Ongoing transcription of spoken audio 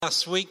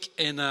Last week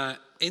in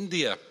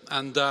India,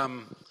 and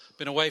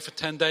been away for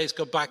 10 days,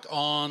 got back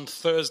on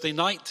Thursday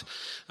night,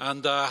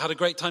 and had a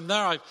great time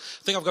there. I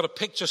think I've got a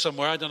picture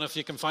somewhere, I don't know if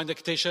you can find it,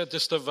 Katisha,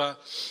 just of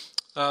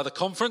the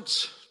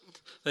conference.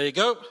 There you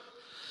go.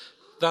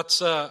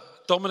 That's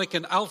Dominic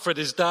and Alfred,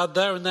 his dad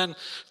there, and then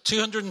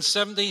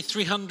 270,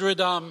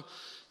 300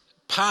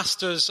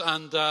 pastors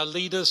and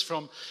leaders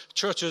from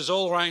churches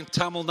all around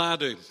Tamil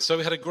Nadu. So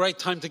we had a great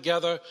time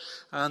together,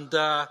 and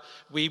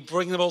we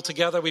bring them all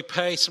together. We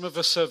pay. Some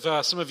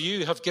of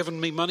you have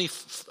given me money,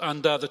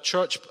 and the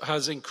church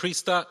has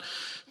increased that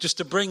just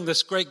to bring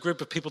this great group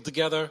of people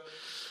together.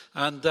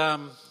 And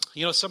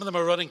some of them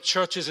are running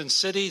churches in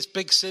cities,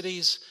 big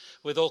cities,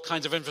 with all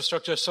kinds of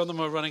infrastructure. Some of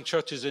them are running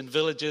churches in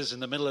villages in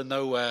the middle of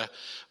nowhere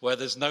where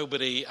there's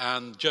nobody,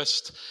 and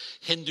just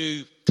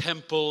Hindu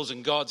temples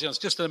and gods. It's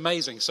just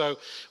amazing. So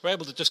we're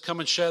able to just come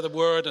and share the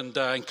word and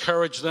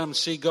encourage them,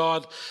 see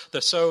God.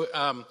 They're so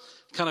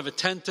kind of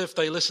attentive.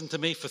 They listen to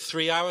me for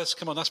 3 hours.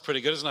 Come on, that's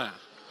pretty good, isn't it?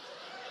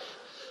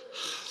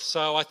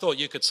 So I thought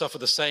you could suffer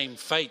the same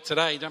fate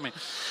today, don't we?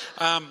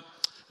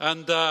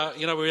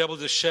 We were able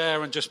to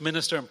share and just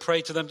minister and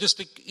pray to them.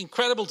 Just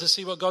incredible to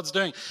see what God's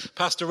doing.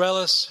 Pastor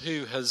Ellis,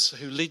 who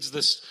leads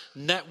this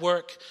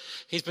network,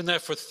 he's been there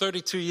for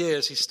 32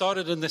 years. He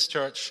started in this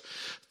church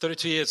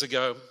 32 years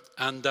ago,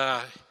 and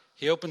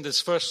he opened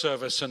his first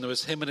service, and there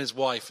was him and his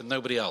wife and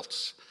nobody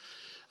else.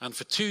 And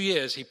for 2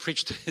 years, he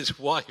preached to his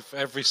wife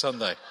every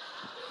Sunday.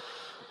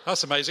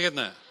 That's amazing, isn't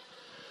it?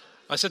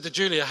 I said to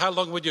Julia, how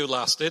long would you have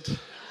lasted?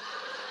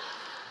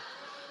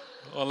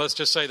 Well, let's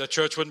just say the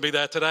church wouldn't be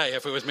there today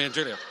if it was me and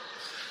Julia.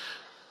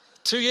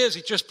 2 years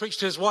he just preached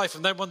to his wife,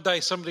 and then one day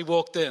somebody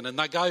walked in, and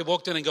that guy who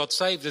walked in and got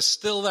saved is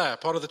still there,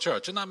 part of the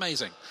church. Isn't that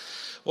amazing?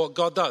 What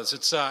God does.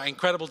 It's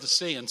incredible to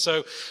see. And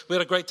so we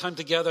had a great time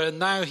together, and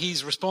now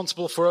he's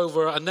responsible for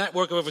over a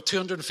network of over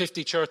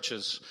 250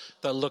 churches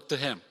that look to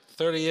him.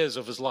 30 years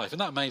of his life. Isn't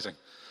that amazing?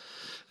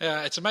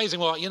 Yeah, it's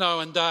amazing what,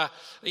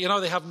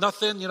 they have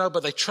nothing,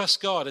 but they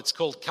trust God. It's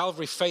called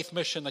Calvary Faith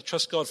Mission. They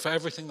trust God for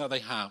everything that they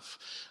have,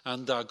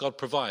 and God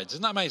provides.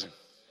 Isn't that amazing?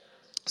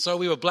 So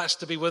we were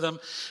blessed to be with them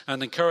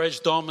and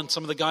encouraged. Dom and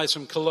some of the guys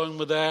from Cologne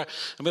were there,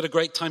 and we had a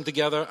great time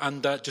together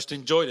and just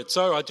enjoyed it.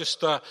 So I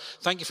just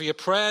thank you for your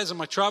prayers and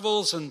my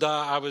travels, and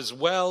I was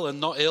well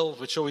and not ill,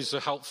 which always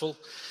is helpful.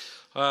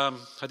 I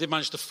did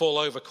manage to fall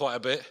over quite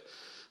a bit.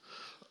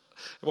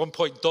 At one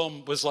point,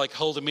 Dom was like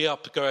holding me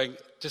up, going,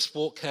 just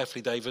walk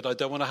carefully, David. I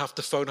don't want to have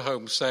to phone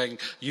home saying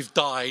you've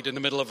died in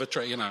the middle of a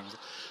train. I was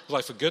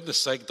like, for goodness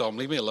sake, Dom,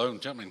 leave me alone.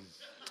 Do you know what I mean?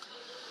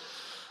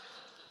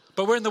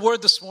 But we're in the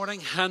Word this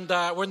morning, and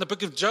we're in the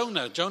book of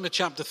Jonah, Jonah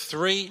chapter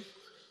 3.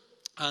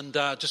 And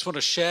just want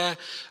to share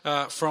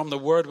from the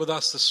Word with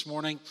us this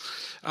morning.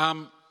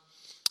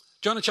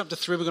 Jonah chapter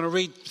 3, we're going to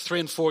read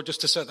 3 and 4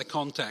 just to set the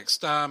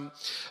context. Then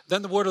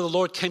the word of the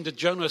Lord came to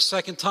Jonah a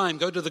second time.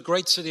 Go to the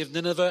great city of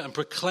Nineveh and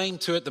proclaim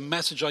to it the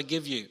message I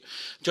give you.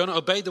 Jonah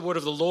obeyed the word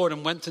of the Lord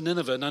and went to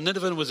Nineveh. Now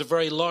Nineveh was a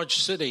very large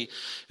city.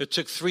 It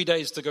took 3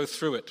 days to go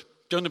through it.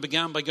 Jonah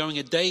began by going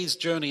a day's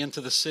journey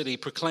into the city,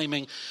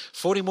 proclaiming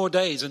 40 more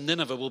days and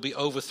Nineveh will be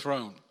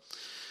overthrown.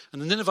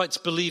 And the Ninevites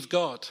believed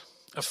God.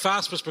 A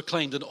fast was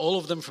proclaimed, and all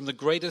of them from the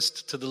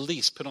greatest to the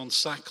least put on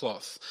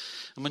sackcloth.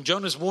 And when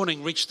Jonah's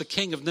warning reached the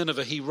king of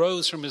Nineveh, he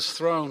rose from his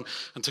throne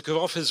and took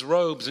off his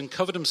robes and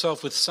covered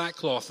himself with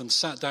sackcloth and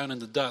sat down in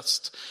the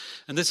dust.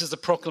 And this is the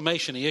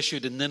proclamation he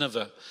issued in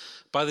Nineveh.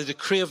 By the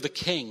decree of the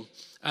king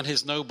and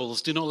his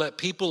nobles, do not let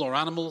people or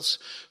animals,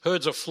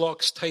 herds or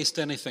flocks taste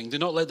anything. Do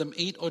not let them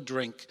eat or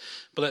drink,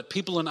 but let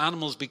people and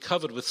animals be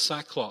covered with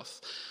sackcloth.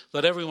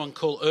 Let everyone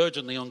call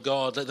urgently on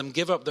God. Let them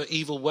give up their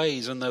evil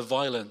ways and their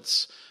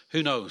violence.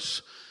 Who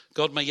knows?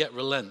 God may yet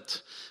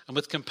relent, and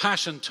with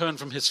compassion turn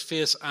from his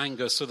fierce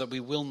anger so that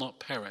we will not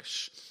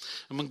perish.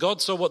 And when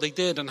God saw what they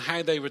did and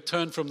how they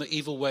returned from their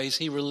evil ways,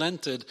 he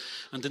relented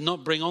and did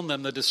not bring on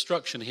them the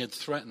destruction he had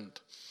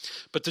threatened.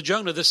 But to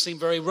Jonah this seemed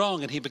very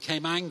wrong, and he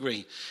became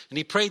angry. And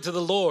he prayed to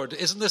the Lord,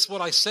 isn't this what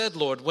I said,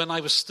 Lord, when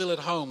I was still at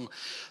home?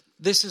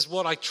 This is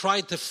what I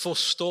tried to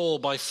forestall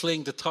by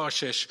fleeing to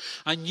Tarshish.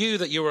 I knew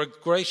that you were a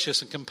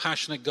gracious and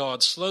compassionate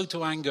God, slow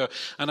to anger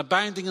and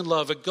abounding in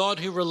love, a God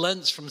who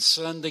relents from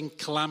sending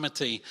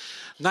calamity.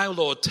 Now,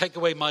 Lord, take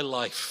away my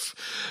life,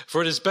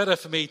 for it is better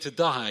for me to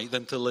die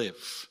than to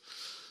live.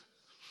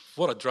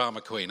 What a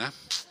drama queen, huh?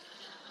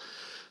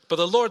 But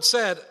the Lord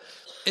said,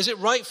 is it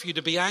right for you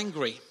to be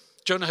angry?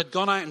 Jonah had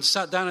gone out and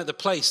sat down at the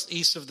place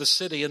east of the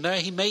city, and there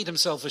he made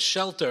himself a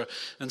shelter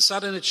and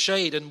sat in its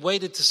shade and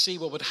waited to see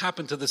what would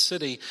happen to the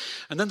city.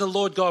 And then the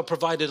Lord God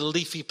provided a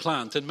leafy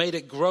plant and made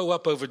it grow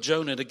up over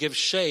Jonah to give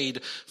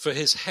shade for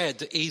his head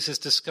to ease his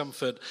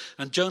discomfort.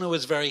 And Jonah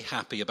was very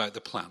happy about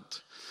the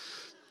plant.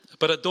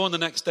 But at dawn the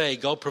next day,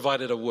 God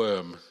provided a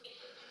worm.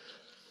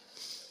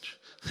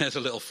 There's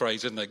a little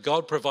phrase, isn't there?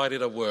 God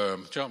provided a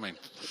worm. Do you know what I mean?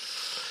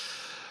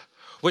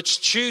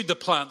 Which chewed the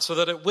plant so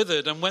that it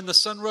withered. And when the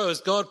sun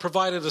rose, God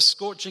provided a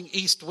scorching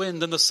east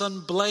wind, and the sun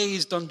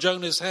blazed on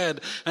Jonah's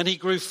head, and he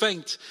grew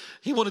faint.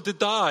 He wanted to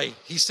die.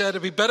 He said,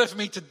 it'd be better for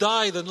me to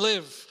die than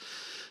live.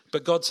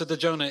 But God said to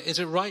Jonah, is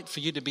it right for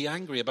you to be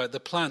angry about the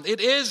plant?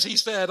 It is, he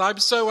said. I'm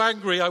so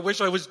angry, I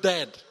wish I was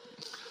dead.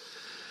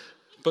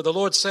 But the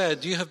Lord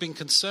said, you have been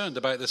concerned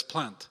about this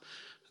plant,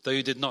 though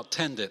you did not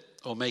tend it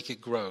or make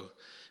it grow.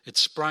 It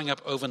sprang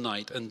up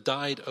overnight and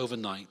died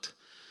overnight.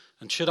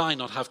 And should I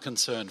not have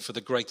concern for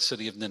the great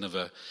city of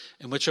Nineveh,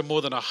 in which are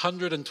more than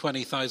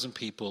 120,000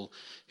 people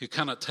who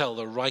cannot tell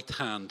their right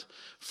hand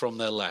from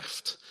their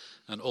left,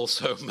 and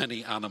also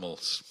many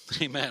animals?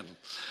 Amen.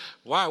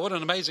 Wow, what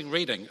an amazing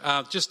reading.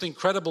 Just an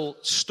incredible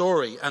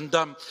story. And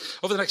over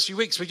the next few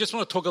weeks, we just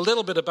want to talk a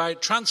little bit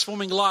about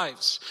transforming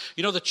lives.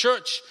 You know, the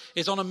church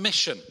is on a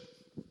mission.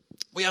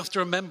 We have to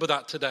remember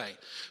that today.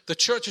 The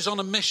church is on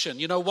a mission.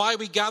 You know, why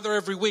we gather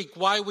every week,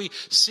 why we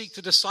seek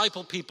to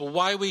disciple people,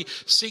 why we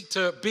seek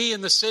to be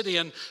in the city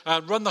and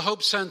run the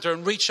Hope Center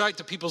and reach out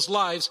to people's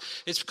lives.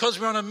 It's because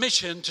we're on a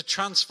mission to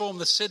transform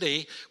the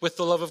city with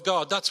the love of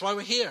God. That's why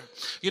we're here.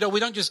 You know, we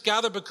don't just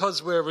gather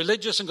because we're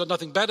religious and got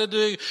nothing better to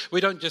do. We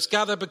don't just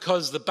gather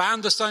because the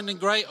band is sounding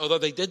great, although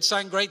they did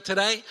sound great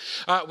today.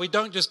 We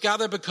don't just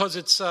gather because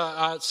it's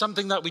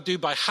something that we do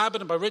by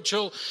habit and by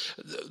ritual.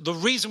 The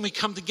reason we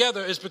come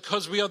together is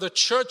because we are the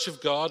church of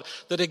God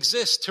that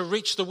exists to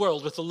reach the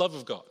world with the love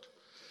of God.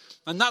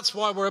 And that's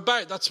why we're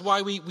about. That's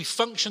why we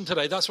function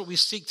today. That's what we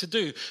seek to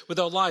do with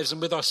our lives and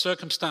with our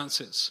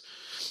circumstances.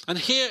 And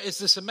here is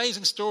this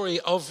amazing story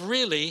of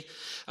really,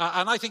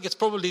 and I think it's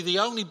probably the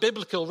only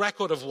biblical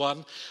record of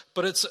one,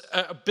 but it's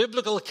a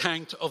biblical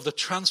account of the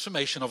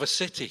transformation of a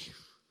city.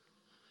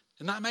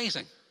 Isn't that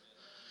amazing?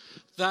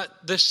 That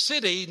the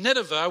city,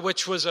 Nineveh,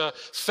 which was a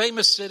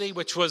famous city,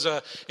 which was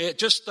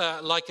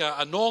like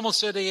a normal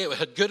city, it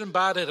had good and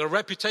bad, it had a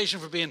reputation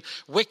for being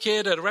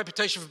wicked, it had a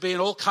reputation for being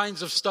all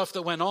kinds of stuff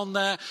that went on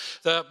there.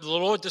 The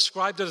Lord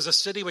described it as a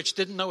city which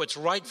didn't know its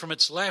right from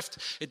its left.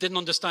 It didn't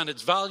understand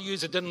its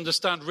values. It didn't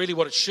understand really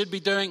what it should be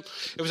doing.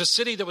 It was a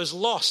city that was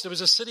lost. It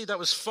was a city that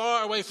was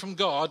far away from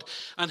God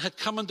and had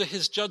come under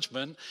his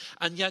judgment.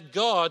 And yet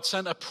God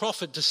sent a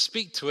prophet to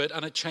speak to it,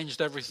 and it changed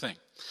everything.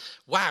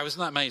 Wow, isn't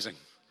that amazing?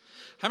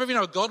 How many of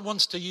you know God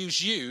wants to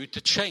use you to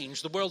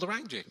change the world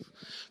around you?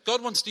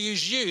 God wants to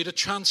use you to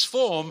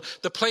transform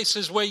the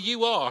places where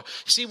you are.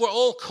 See, we're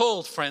all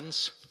called,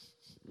 friends.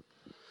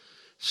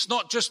 It's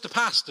not just the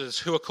pastors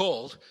who are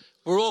called.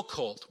 We're all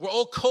called. We're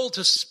all called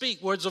to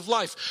speak words of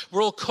life.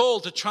 We're all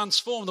called to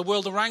transform the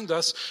world around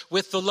us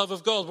with the love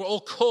of God. We're all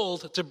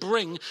called to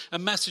bring a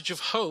message of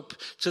hope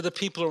to the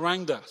people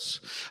around us.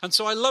 And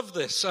so I love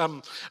this,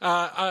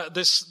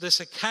 this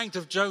account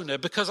of Jonah,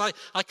 because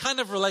I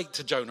kind of relate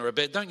to Jonah a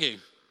bit, don't you?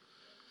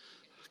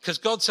 Because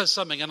God says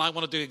something and I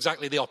want to do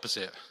exactly the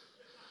opposite.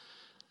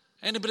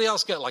 Anybody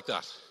else get like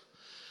that?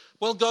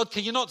 Well, God,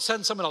 can you not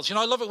send someone else? You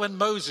know, I love it when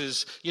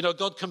Moses, you know,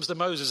 God comes to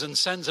Moses and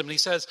sends him and he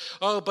says,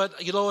 oh,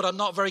 but Lord, I'm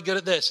not very good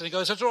at this. And he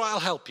goes, it's all right, I'll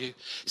help you.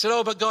 He said,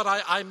 oh, but God,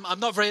 I'm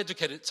not very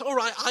educated. It's all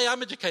right, I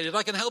am educated.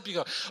 I can help you.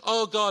 God.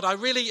 Oh, God,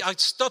 I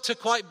stutter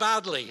quite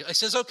badly. He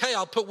says, okay,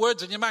 I'll put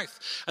words in your mouth.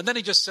 And then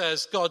he just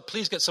says, God,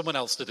 please get someone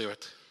else to do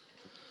it.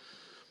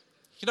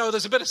 You know,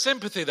 there's a bit of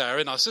sympathy there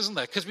in us, isn't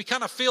there? Because we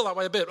kind of feel that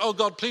way a bit. Oh,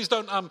 God, please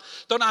don't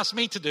ask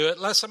me to do it.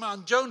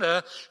 And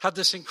Jonah had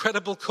this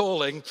incredible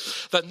calling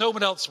that no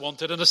one else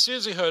wanted. And as soon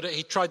as he heard it,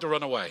 he tried to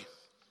run away.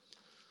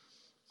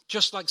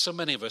 Just like so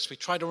many of us, we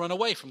try to run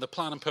away from the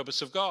plan and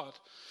purpose of God.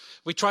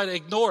 We try to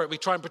ignore it. We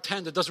try and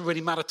pretend it doesn't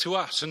really matter to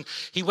us. And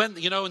he went,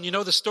 you know, and you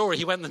know the story.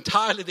 He went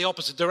entirely the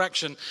opposite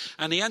direction.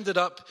 And he ended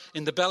up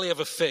in the belly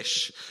of a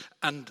fish.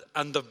 And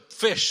the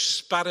fish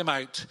spat him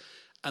out.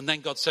 And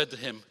then God said to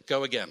him,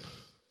 go again.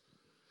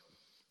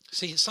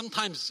 See,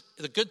 sometimes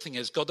the good thing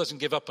is God doesn't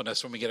give up on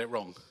us when we get it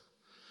wrong.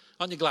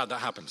 Aren't you glad that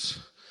happens?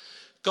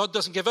 God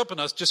doesn't give up on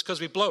us just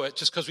because we blow it,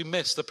 just because we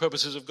miss the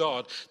purposes of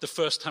God the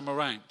first time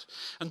around.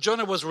 And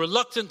Jonah was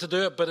reluctant to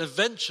do it, but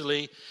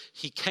eventually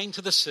he came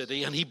to the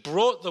city and he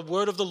brought the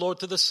word of the Lord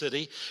to the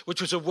city,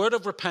 which was a word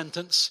of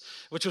repentance,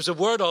 which was a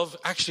word of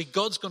actually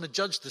God's going to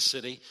judge the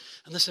city.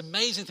 And this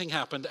amazing thing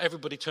happened.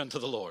 Everybody turned to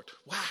the Lord.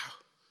 Wow.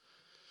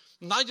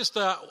 And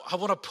I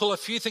want to pull a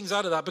few things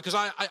out of that because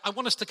I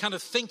want us to kind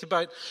of think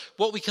about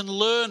what we can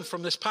learn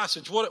from this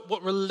passage,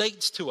 what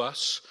relates to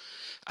us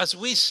as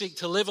we seek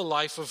to live a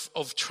life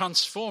of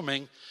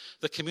transforming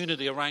the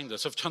community around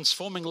us, of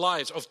transforming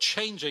lives, of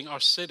changing our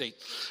city.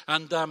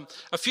 And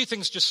a few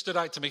things just stood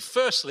out to me.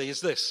 Firstly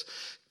is this: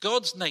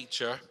 God's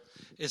nature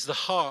is the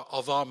heart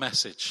of our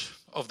message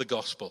of the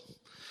gospel.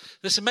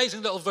 This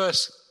amazing little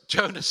verse,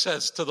 Jonah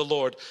says to the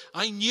Lord,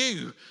 I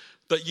knew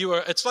that you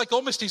were, it's like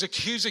almost he's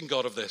accusing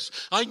God of this.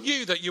 I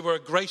knew that you were a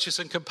gracious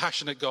and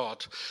compassionate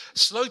God,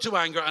 slow to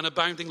anger and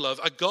abounding love,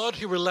 a God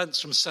who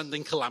relents from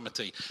sending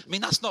calamity. I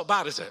mean, that's not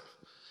bad, is it?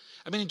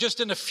 I mean, just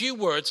in a few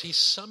words, he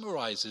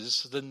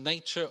summarizes the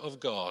nature of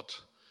God.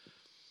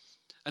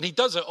 And he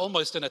does it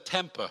almost in a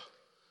temper.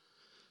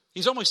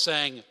 He's almost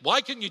saying,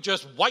 why couldn't you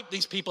just wipe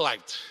these people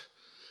out?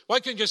 Why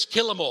couldn't you just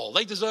kill them all?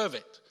 They deserve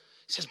it.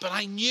 He says, but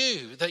I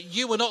knew that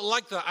you were not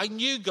like that. I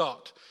knew, God,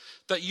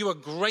 that you are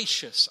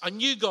gracious. I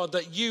knew, God,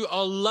 that you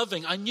are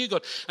loving. I knew,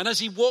 God. And as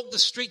he walked the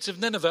streets of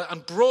Nineveh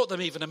and brought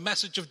them even a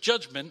message of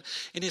judgment,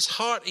 in his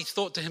heart he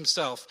thought to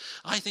himself,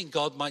 I think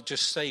God might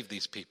just save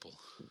these people.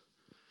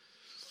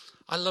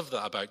 I love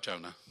that about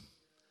Jonah,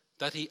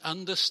 that he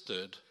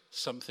understood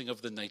something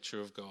of the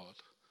nature of God.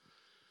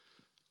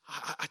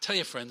 I tell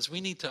you, friends,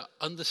 we need to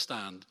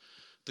understand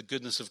the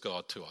goodness of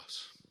God to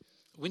us.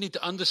 We need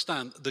to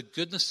understand the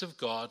goodness of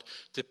God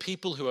to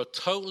people who are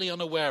totally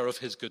unaware of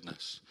his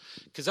goodness.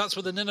 Because that's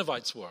what the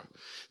Ninevites were.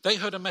 They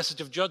heard a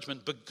message of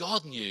judgment, but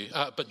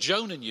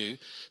Jonah knew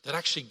that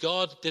actually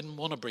God didn't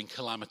want to bring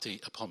calamity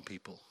upon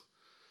people.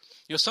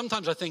 You know,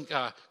 sometimes I think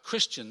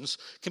Christians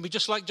can be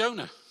just like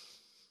Jonah.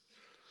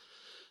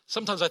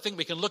 Sometimes I think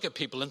we can look at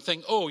people and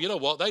think, oh, you know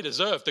what, they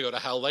deserve to go to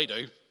hell, they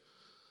do.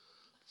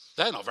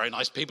 They're not very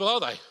nice people, are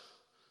they?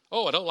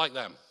 Oh, I don't like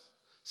them.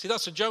 See,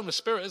 that's a Jonah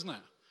spirit, isn't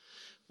it?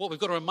 What we've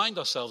got to remind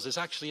ourselves is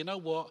actually, you know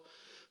what?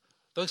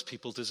 Those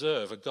people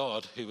deserve a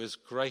God who is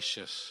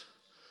gracious.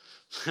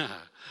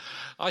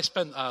 I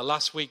spent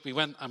last week, we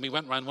went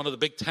around one of the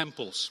big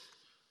temples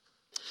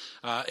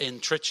in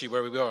Trichy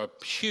where we were,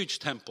 a huge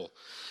temple.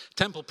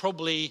 Temple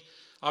probably,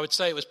 I would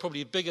say it was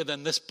probably bigger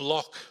than this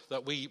block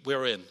that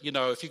we're in. You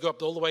know, if you go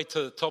up all the way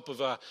to the top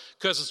of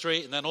Curzon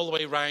Street and then all the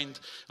way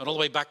around and all the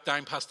way back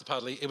down past the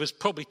Padley, it was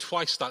probably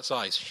twice that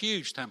size.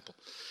 Huge temple.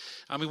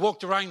 And we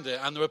walked around it,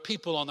 and there were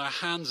people on their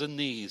hands and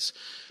knees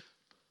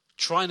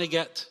trying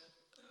to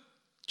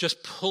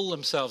just pull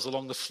themselves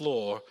along the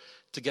floor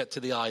to get to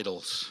the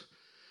idols,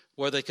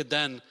 where they could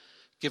then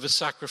give a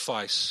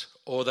sacrifice,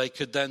 or they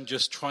could then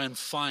just try and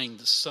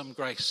find some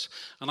grace.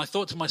 And I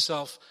thought to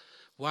myself,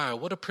 wow,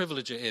 what a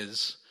privilege it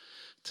is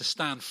to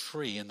stand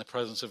free in the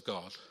presence of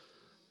God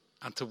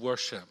and to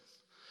worship.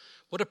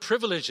 What a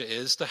privilege it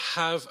is to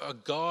have a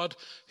God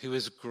who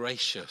is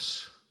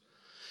gracious.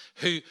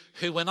 Who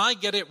when I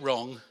get it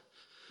wrong,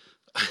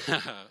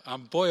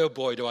 and boy, oh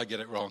boy, do I get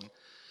it wrong.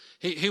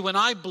 Who when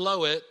I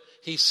blow it,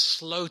 he's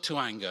slow to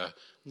anger,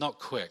 not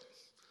quick.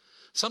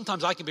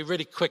 Sometimes I can be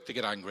really quick to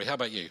get angry. How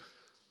about you?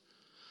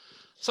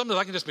 Sometimes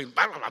I can just be...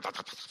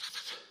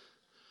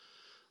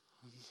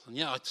 And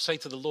yeah, I say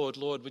to the Lord,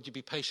 Lord, would you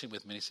be patient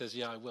with me? And he says,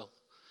 yeah, I will.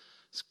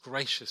 It's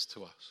gracious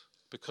to us,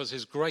 because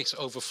his grace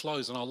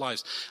overflows in our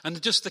lives.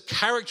 And just the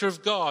character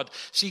of God.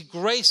 See,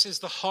 grace is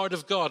the heart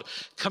of God.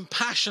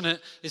 Compassionate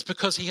is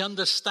because he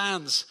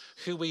understands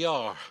who we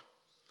are.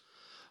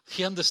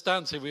 He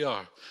understands who we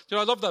are. You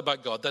know, I love that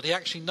about God, that he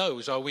actually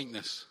knows our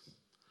weakness.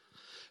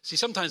 See,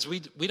 sometimes we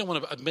don't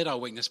want to admit our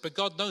weakness, but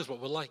God knows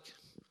what we're like.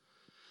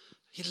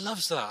 He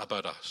loves that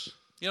about us.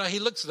 You know, he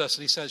looks at us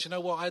and he says, you know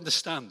what, I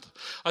understand.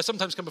 I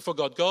sometimes come before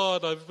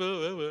God,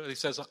 and he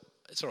says,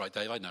 it's all right,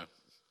 Dave, I know.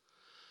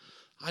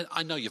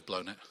 I know you've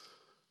blown it.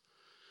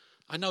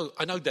 I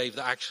know, Dave,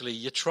 that actually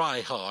you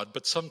try hard,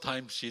 but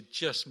sometimes you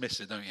just miss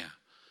it, don't you?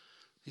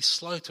 He's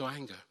slow to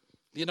anger.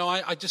 You know,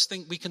 I just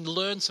think we can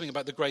learn something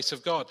about the grace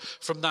of God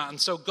from that. And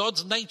so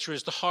God's nature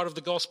is the heart of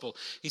the gospel.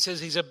 He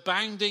says he's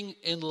abounding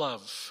in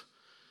love.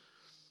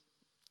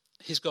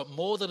 He's got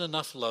more than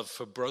enough love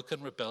for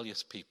broken,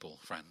 rebellious people,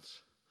 friends.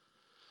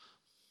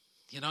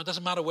 You know, it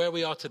doesn't matter where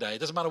we are today. It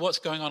doesn't matter what's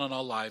going on in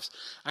our lives.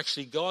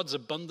 Actually, God's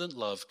abundant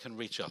love can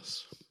reach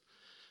us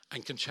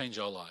and can change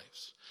our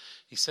lives.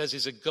 He says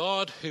he's a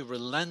God who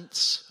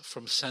relents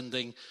from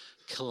sending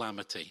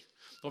calamity.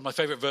 One of my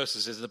favorite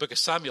verses is in the book of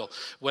Samuel,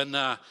 when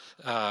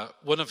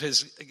one of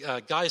his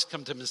guys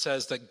come to him and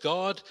says that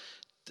God,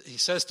 he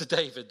says to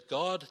David,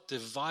 God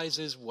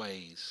devises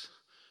ways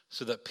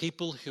so that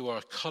people who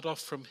are cut off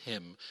from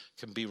him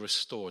can be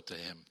restored to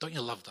him. Don't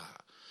you love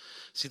that?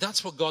 See,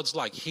 that's what God's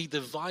like. He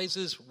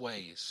devises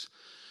ways.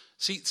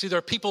 See, there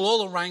are people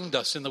all around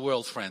us in the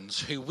world, friends,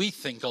 who we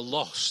think are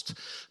lost,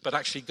 but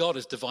actually God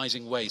is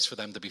devising ways for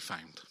them to be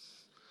found.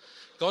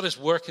 God is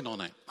working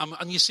on it.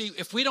 And you see,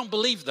 if we don't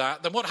believe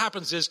that, then what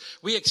happens is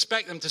we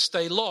expect them to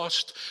stay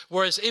lost,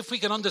 whereas if we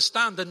can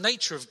understand the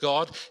nature of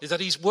God is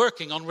that he's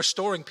working on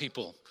restoring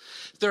people.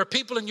 There are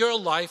people in your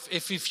life,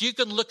 if you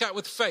can look at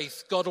with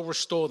faith, God will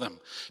restore them,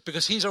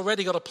 because he's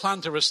already got a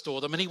plan to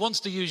restore them, and he wants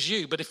to use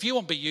you. But if you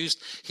won't be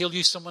used, he'll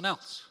use someone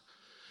else,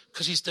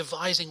 because he's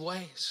devising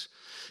ways.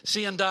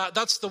 See, and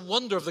that's the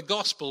wonder of the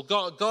gospel.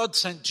 God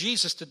sent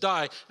Jesus to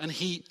die, and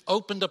he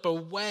opened up a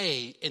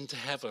way into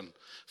heaven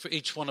for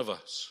each one of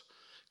us,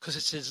 because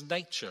it's his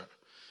nature.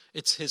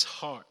 It's his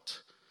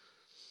heart.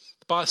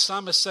 The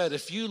psalmist said,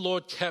 if you,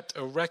 Lord, kept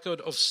a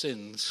record of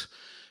sins,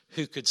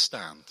 who could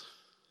stand?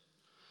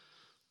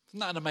 Isn't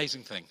that an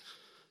amazing thing?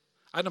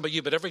 I don't know about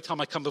you, but every time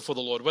I come before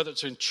the Lord, whether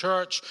it's in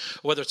church,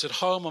 or whether it's at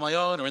home on my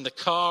own, or in the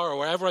car, or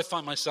wherever I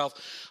find myself,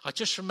 I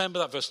just remember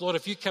that verse. Lord,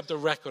 if you kept a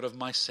record of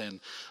my sin,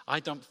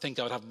 I don't think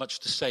I would have much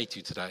to say to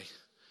you today.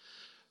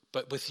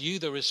 But with you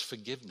there is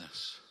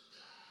forgiveness.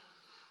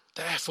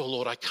 Therefore,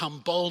 Lord, I come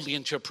boldly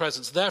into your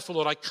presence. Therefore,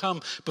 Lord, I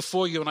come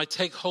before you and I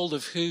take hold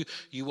of who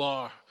you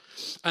are.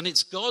 And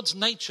it's God's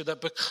nature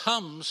that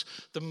becomes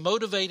the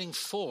motivating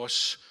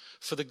force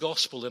for the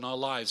gospel in our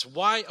lives.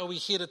 Why are we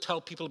here to tell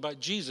people about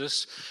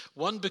Jesus?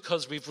 One,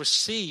 because we've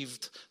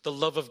received the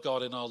love of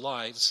God in our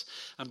lives,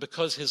 and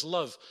because his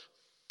love,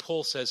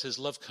 Paul says, his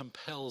love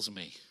compels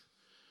me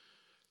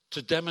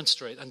to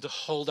demonstrate and to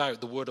hold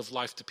out the word of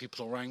life to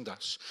people around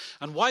us.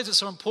 And why is it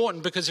so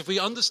important? Because if we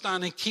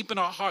understand and keep in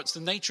our hearts the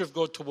nature of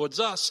God towards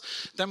us,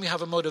 then we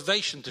have a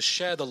motivation to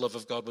share the love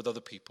of God with other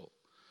people.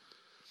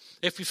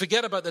 If we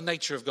forget about the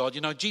nature of God,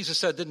 Jesus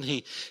said, didn't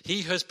he?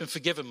 He who has been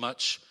forgiven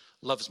much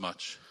loves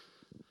much.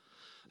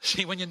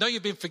 See, when you know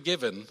you've been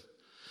forgiven,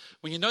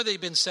 when you know that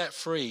you've been set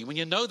free, when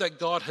you know that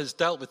God has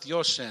dealt with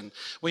your sin,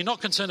 when you're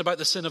not concerned about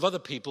the sin of other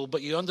people,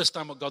 but you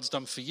understand what God's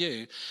done for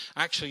you,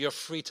 actually you're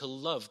free to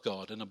love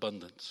God in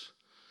abundance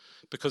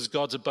because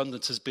God's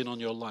abundance has been on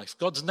your life.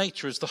 God's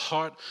nature is the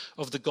heart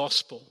of the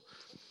gospel.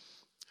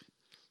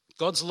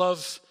 God's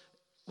love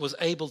was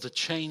able to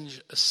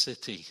change a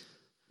city.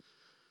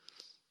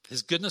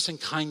 His goodness and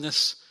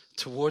kindness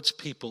towards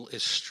people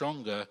is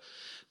stronger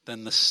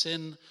than the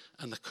sin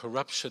and the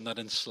corruption that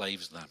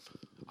enslaves them.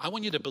 I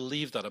want you to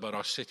believe that about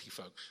our city,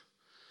 folks.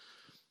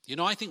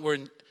 I think we're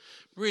in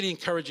really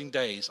encouraging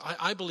days.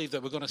 I believe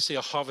that we're going to see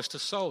a harvest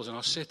of souls in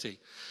our city.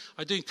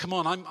 I do. Come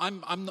on,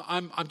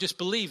 I'm just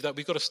believe that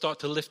we've got to start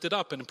to lift it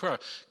up in prayer.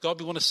 God,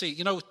 we want to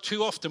see.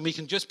 Too often we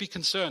can just be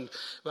concerned.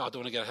 Well, I don't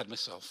want to get ahead of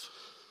myself.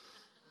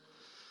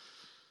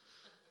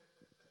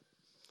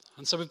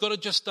 And so we've got to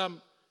just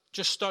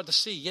start to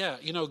see,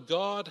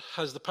 God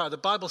has the power. The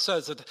Bible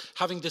says that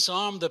having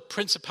disarmed the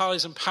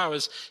principalities and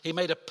powers, he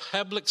made a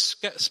public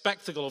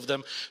spectacle of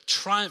them,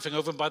 triumphing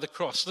over them by the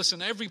cross.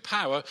 Listen, every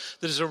power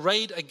that is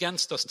arrayed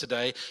against us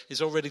today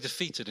is already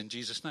defeated in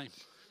Jesus' name.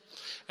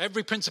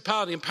 Every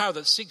principality and power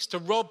that seeks to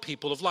rob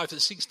people of life,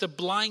 that seeks to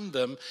blind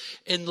them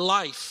in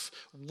life,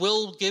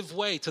 will give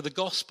way to the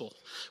gospel.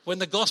 When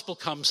the gospel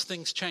comes,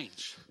 things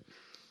change.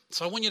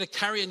 So I want you to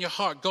carry in your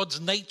heart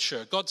God's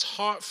nature, God's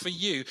heart for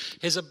you.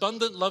 His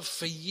abundant love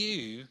for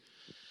you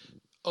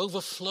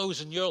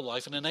overflows in your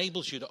life and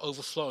enables you to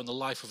overflow in the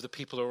life of the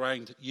people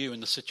around you in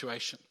the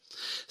situation.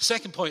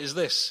 Second point is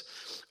this: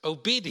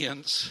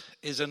 obedience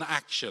is an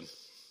action.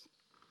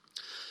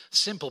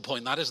 Simple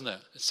point, that, isn't it?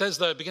 It says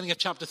there, beginning of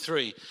chapter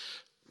 3,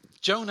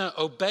 Jonah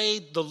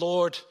obeyed the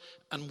Lord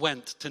and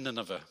went to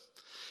Nineveh.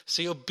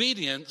 See,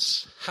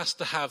 obedience has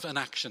to have an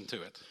action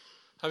to it.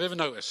 Have you ever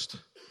noticed?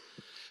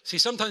 See,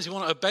 sometimes we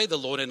want to obey the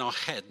Lord in our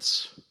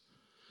heads,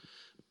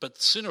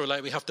 but sooner or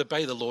later we have to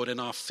obey the Lord in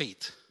our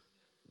feet,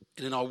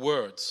 and in our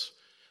words,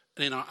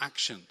 and in our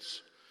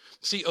actions.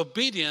 See,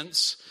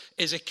 obedience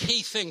is a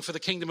key thing for the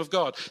kingdom of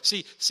God.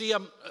 See,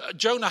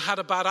 Jonah had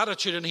a bad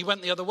attitude and he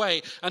went the other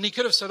way, and he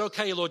could have said,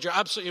 okay, Lord, you're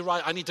absolutely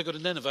right, I need to go to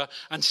Nineveh,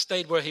 and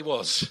stayed where he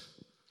was.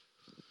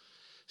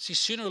 See,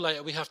 sooner or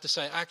later we have to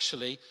say,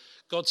 actually,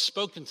 God's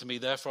spoken to me,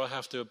 therefore I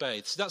have to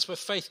obey. See, that's where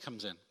faith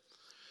comes in.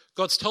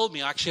 God's told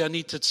me, actually, I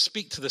need to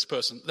speak to this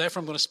person. Therefore,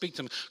 I'm going to speak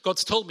to him.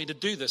 God's told me to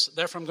do this.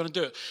 Therefore, I'm going to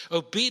do it.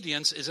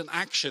 Obedience is an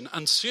action.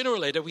 And sooner or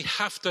later, we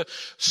have to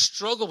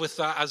struggle with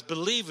that as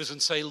believers and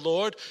say,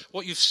 Lord,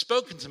 what you've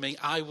spoken to me,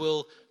 I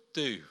will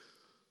do.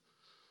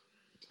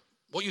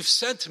 What you've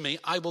said to me,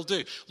 I will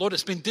do. Lord,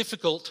 it's been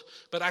difficult,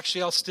 but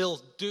actually, I'll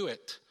still do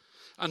it.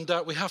 And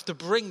we have to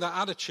bring that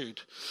attitude.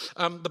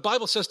 The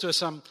Bible says to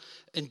us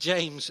in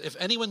James, if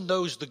anyone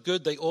knows the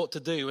good they ought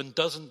to do and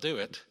doesn't do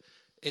it,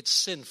 it's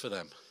sin for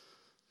them.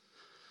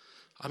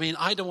 I mean,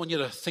 I don't want you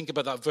to think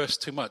about that verse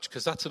too much,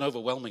 because that's an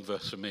overwhelming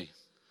verse for me.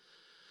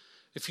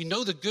 If you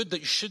know the good that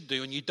you should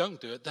do and you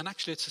don't do it, then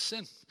actually it's a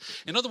sin.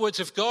 In other words,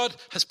 if God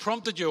has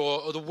prompted you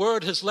or the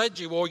word has led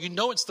you, or you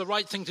know it's the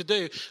right thing to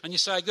do and you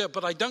say, I go,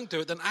 but I don't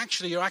do it, then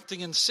actually you're acting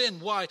in sin.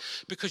 Why?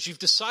 Because you've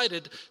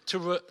decided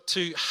to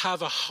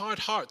have a hard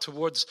heart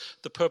towards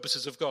the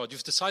purposes of God.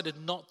 You've decided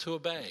not to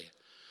obey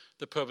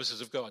the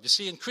purposes of God. You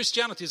see, in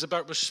Christianity is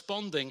about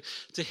responding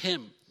to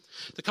him.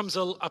 There comes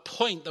a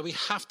point that we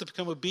have to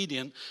become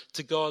obedient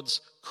to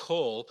God's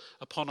call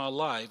upon our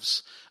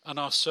lives and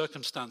our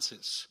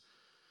circumstances.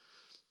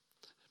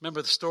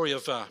 Remember the story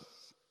of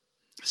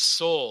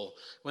Saul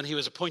when he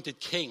was appointed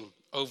king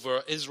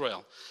over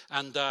Israel.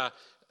 And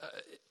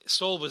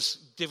Saul was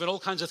given all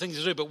kinds of things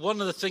to do, but one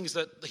of the things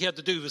that he had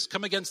to do was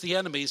come against the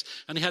enemies,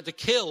 and he had to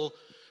kill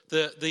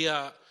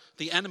the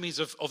enemies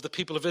of the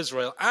people of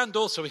Israel, and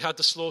also he had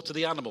to slaughter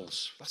the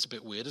animals. That's a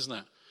bit weird, isn't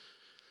it?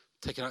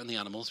 Taking out the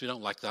animals. We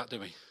don't like that, do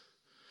we?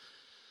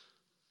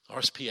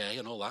 RSPA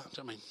and all that.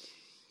 I mean,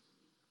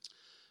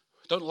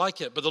 don't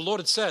like it. But the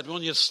Lord had said, we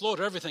want you to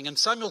slaughter everything. And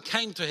Samuel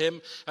came to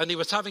him, and he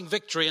was having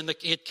victory, and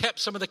he had kept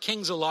some of the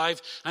kings alive,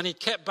 and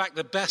he'd kept back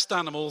the best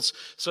animals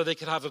so they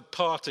could have a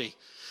party.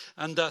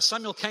 And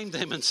Samuel came to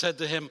him and said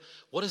to him,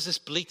 what is this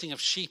bleating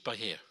of sheep I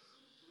hear?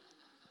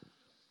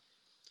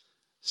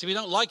 See, we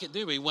don't like it,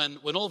 do we, when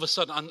all of a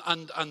sudden,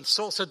 and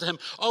Saul said to him,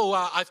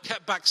 I've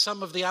kept back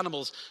some of the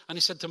animals. And he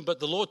said to him,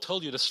 but the Lord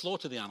told you to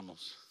slaughter the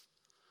animals.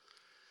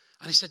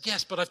 And he said,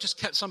 yes, but I've just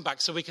kept some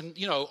back so we can,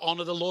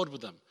 honor the Lord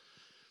with them.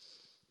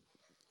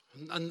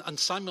 And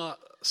Samuel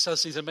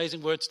says these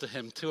amazing words to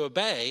him, to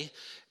obey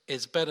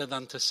is better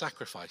than to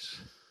sacrifice.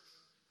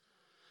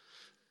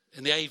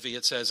 In the AV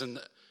it says, and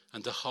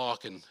to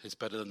hearken is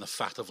better than the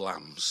fat of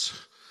lambs.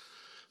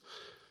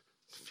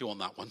 If you want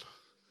that one.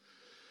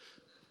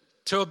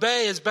 To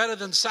obey is better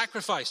than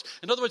sacrifice.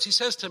 In other words, he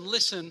says to him,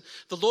 listen,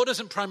 the Lord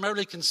isn't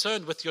primarily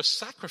concerned with your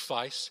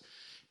sacrifice.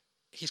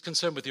 He's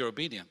concerned with your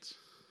obedience.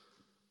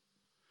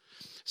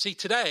 See,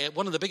 today,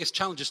 one of the biggest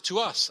challenges to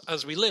us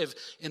as we live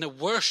in a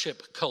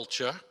worship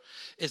culture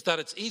is that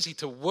it's easy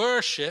to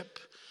worship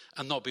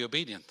and not be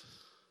obedient.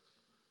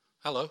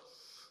 Hello.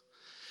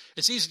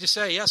 It's easy to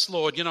say, yes,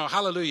 Lord,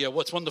 hallelujah,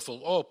 what's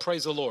wonderful. Oh,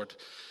 praise the Lord.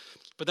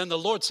 But then the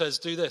Lord says,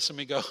 do this. And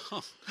we go,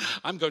 oh,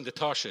 I'm going to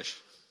Tarshish.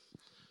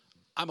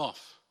 I'm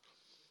off.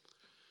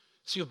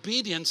 See,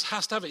 obedience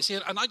has to have it. See,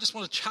 and I just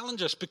want to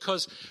challenge us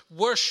because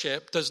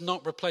worship does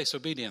not replace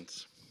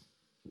obedience.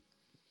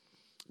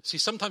 See,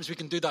 sometimes we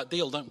can do that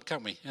deal,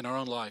 can't we, in our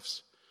own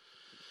lives?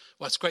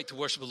 Well, it's great to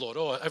worship the Lord.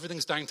 Oh,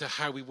 everything's down to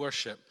how we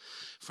worship.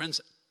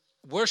 Friends,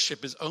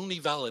 worship is only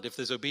valid if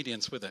there's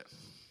obedience with it.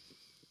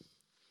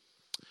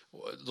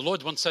 The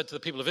Lord once said to the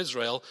people of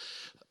Israel,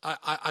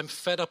 I'm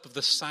fed up of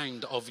the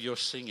sound of your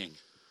singing.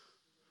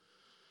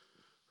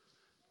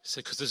 He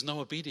said, because there's no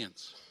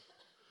obedience.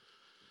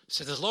 He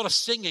said, there's a lot of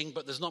singing,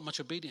 but there's not much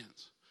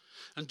obedience.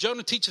 And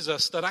Jonah teaches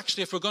us that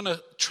actually if we're going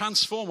to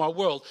transform our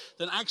world,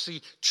 then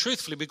actually,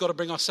 truthfully, we've got to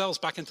bring ourselves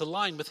back into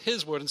line with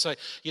his word and say,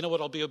 you know what,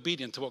 I'll be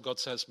obedient to what God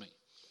says to me.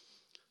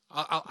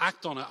 I'll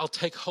act on it. I'll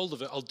take hold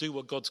of it. I'll do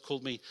what God's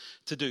called me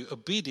to do.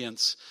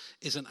 Obedience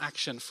is an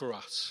action for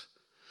us.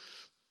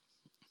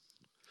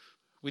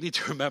 We need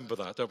to remember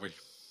that, don't we?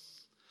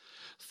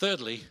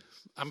 Thirdly,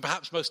 and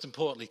perhaps most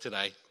importantly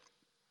today,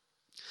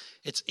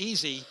 it's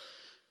easy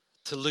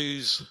to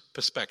lose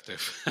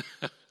perspective.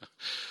 I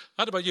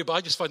don't know about you, but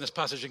I just find this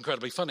passage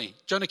incredibly funny.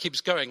 Jonah keeps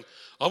going,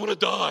 I want to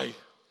die.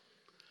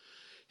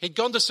 He'd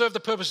gone to serve the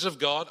purposes of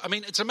God. I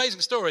mean, it's an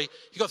amazing story.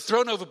 He got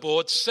thrown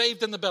overboard,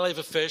 saved in the belly of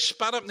a fish,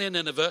 spat up near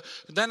Nineveh,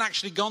 then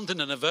actually gone to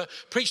Nineveh,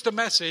 preached a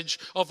message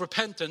of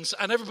repentance,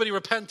 and everybody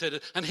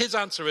repented. And his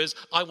answer is,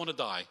 I want to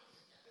die.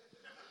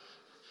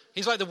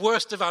 He's like the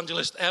worst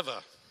evangelist ever.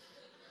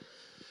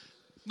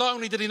 Not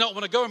only did he not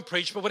want to go and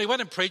preach, but when he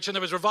went and preached and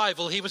there was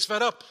revival, he was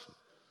fed up.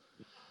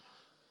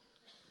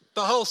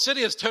 The whole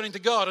city is turning to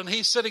God, and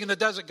he's sitting in the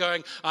desert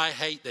going, I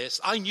hate this.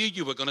 I knew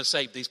you were going to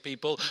save these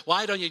people.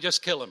 Why don't you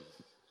just kill them?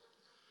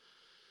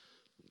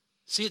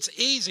 See, it's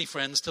easy,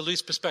 friends, to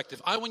lose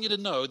perspective. I want you to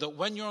know that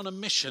when you're on a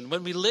mission,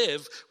 when we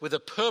live with a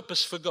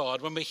purpose for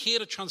God, when we're here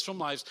to transform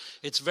lives,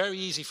 it's very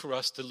easy for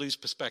us to lose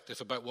perspective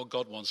about what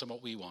God wants and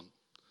what we want.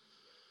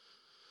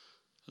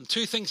 And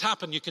two things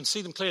happen. You can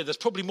see them clearly. There's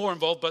probably more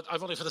involved, but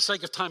I've only, for the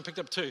sake of time, picked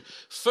up two.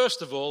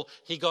 First of all,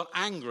 he got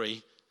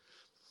angry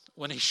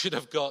when he should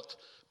have got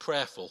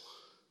prayerful.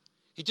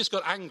 He just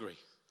got angry.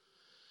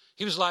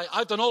 He was like,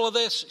 I've done all of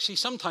this. See,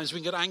 sometimes we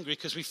can get angry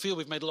because we feel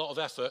we've made a lot of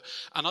effort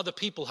and other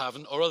people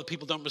haven't, or other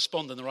people don't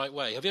respond in the right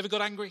way. Have you ever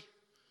got angry?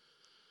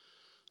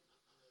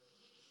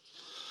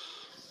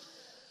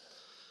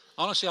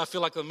 Honestly, I feel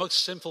like the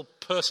most sinful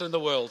person in the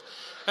world.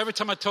 Every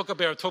time I talk up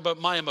here, I talk about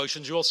my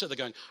emotions. You all sit there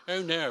going,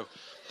 oh no,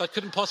 that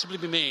couldn't possibly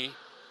be me.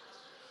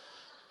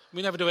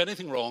 We never do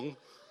anything wrong.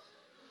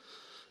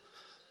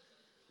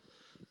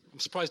 I'm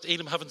surprised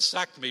Elam haven't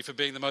sacked me for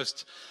being the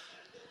most...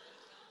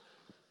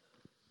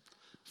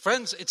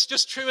 Friends, it's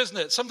just true, isn't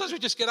it? Sometimes we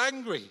just get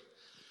angry.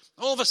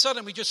 All of a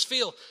sudden, we just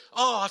feel,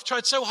 oh, I've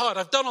tried so hard.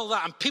 I've done all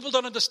that, and people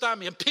don't understand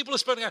me, and people are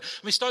spending out.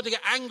 And we start to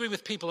get angry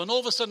with people, and all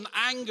of a sudden,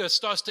 anger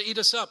starts to eat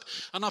us up,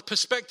 and our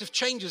perspective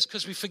changes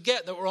because we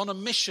forget that we're on a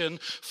mission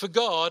for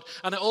God,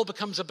 and it all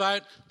becomes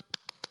about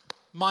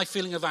my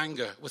feeling of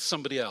anger with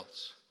somebody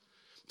else.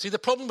 See, the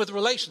problem with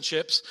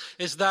relationships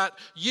is that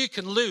you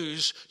can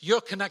lose your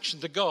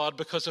connection to God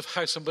because of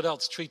how somebody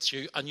else treats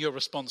you and your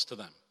response to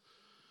them.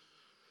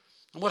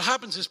 And what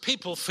happens is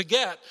people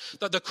forget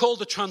that they're called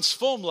to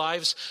transform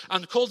lives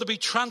and called to be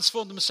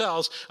transformed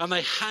themselves, and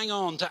they hang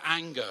on to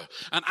anger.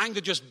 And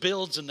anger just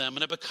builds in them,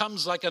 and it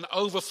becomes like an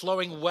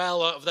overflowing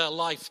well out of their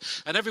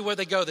life. And everywhere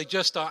they go, they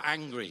just are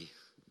angry.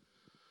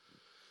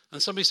 And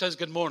somebody says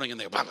good morning, and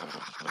they go blah, blah, blah,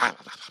 blah, blah, blah,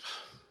 blah.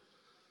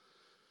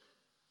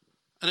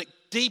 And it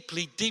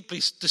deeply,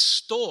 deeply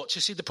distorts.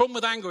 You see, the problem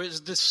with anger is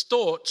it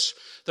distorts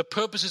the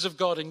purposes of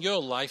God in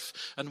your life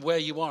and where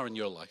you are in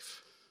your life.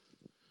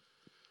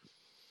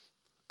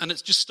 And it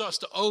just starts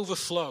to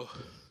overflow.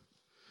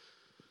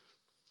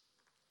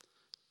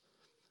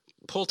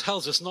 Paul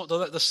tells us not to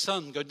let the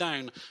sun go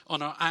down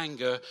on our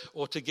anger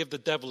or to give the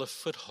devil a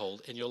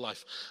foothold in your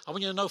life. I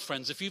want you to know,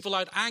 friends, if you've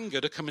allowed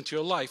anger to come into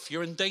your life,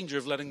 you're in danger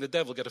of letting the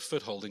devil get a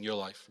foothold in your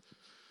life.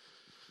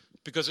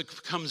 Because it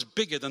becomes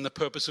bigger than the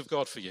purpose of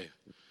God for you.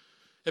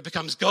 It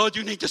becomes, God,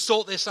 you need to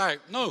sort this out.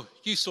 No,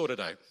 you sort it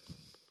out.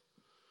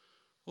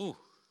 Ooh.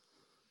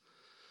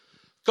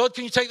 God,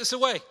 can you take this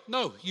away?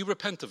 No, you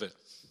repent of it.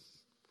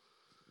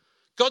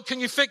 God, can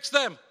you fix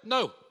them?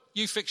 No,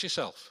 you fix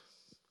yourself.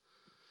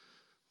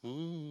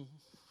 Ooh.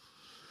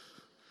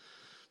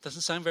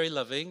 Doesn't sound very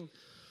loving.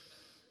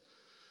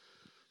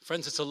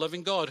 Friends, it's a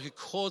loving God who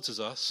causes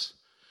us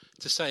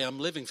to say, I'm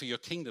living for your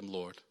kingdom,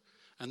 Lord.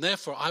 And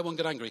therefore, I won't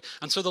get angry.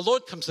 And so the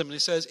Lord comes to him and he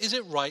says, is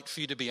it right for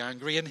you to be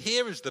angry? And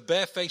here is the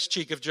barefaced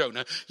cheek of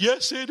Jonah.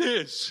 Yes, it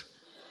is.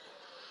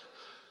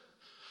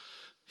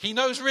 He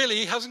knows really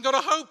he hasn't got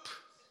a hope.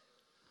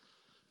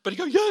 But he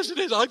goes, yes, it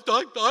is.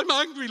 I'm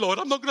angry, Lord.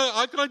 I'm not going to,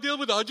 how can I deal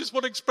with it? I just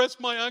want to express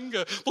my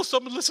anger. Will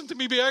someone listen to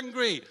me be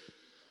angry?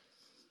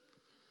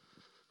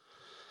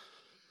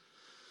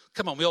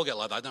 Come on, we all get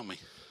like that, don't we?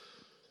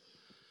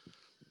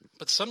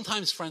 But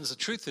sometimes, friends, the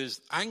truth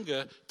is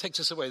anger takes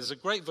us away. There's a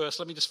great verse.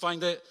 Let me just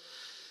find it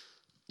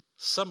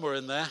somewhere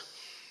in there.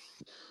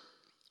 I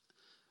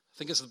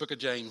think it's the book of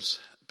James.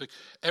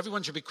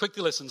 Everyone should be quick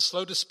to listen,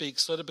 slow to speak,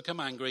 slow to become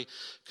angry,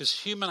 because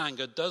human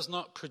anger does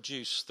not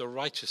produce the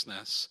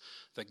righteousness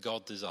that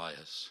God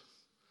desires.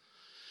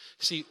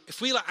 See,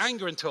 if we let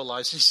anger into our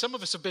lives, some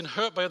of us have been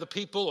hurt by other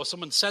people, or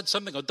someone said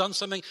something or done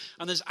something,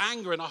 and there's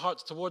anger in our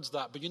hearts towards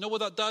that. But you know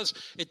what that does?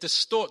 It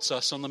distorts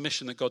us on the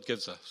mission that God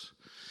gives us.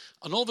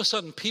 And all of a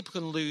sudden, people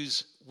can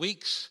lose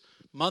weeks,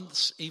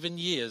 months, even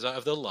years out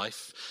of their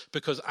life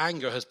because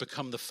anger has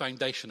become the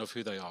foundation of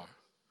who they are.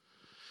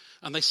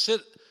 And they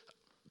sit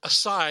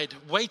aside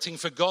waiting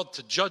for God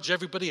to judge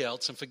everybody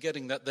else and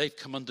forgetting that they've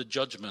come under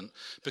judgment,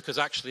 because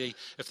actually,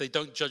 if they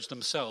don't judge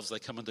themselves, they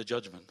come under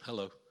judgment.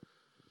 Hello.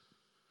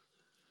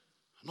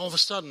 And all of a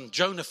sudden,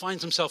 Jonah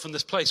finds himself in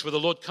this place where the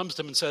Lord comes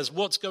to him and says,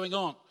 what's going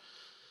on?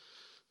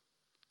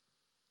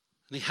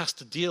 And he has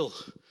to deal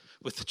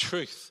with the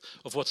truth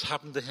of what's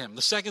happened to him.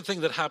 The second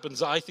thing that happens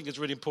that I think is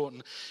really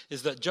important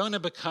is that Jonah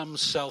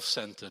becomes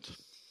self-centered.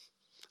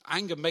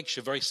 Anger makes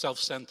you very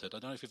self-centered. I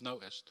don't know if you've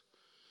noticed.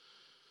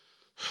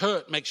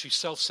 Hurt makes you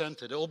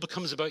self-centered. It all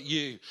becomes about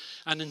you.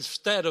 And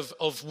instead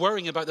of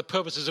worrying about the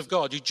purposes of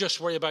God, you just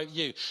worry about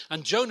you.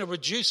 And Jonah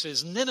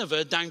reduces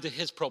Nineveh down to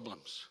his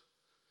problems.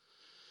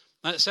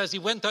 And it says he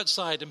went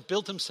outside and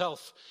built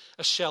himself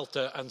a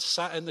shelter and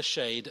sat in the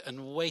shade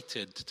and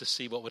waited to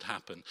see what would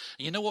happen.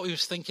 And you know what he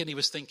was thinking? He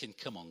was thinking,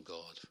 come on,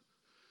 God.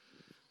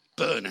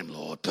 Burn him,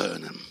 Lord,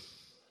 burn him.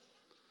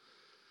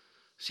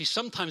 See,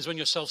 sometimes when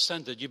you're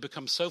self-centered, you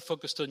become so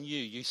focused on you,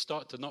 you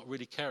start to not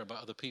really care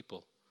about other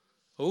people.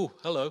 Oh,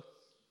 hello.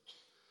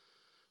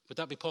 Would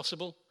that be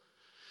possible?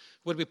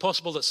 Would it be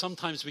possible that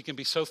sometimes we can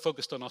be so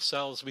focused on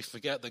ourselves, we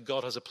forget that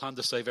God has a plan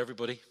to save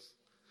everybody?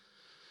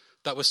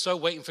 That we're so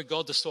waiting for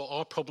God to sort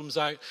our problems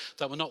out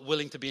that we're not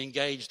willing to be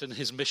engaged in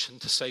his mission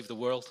to save the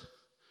world. We're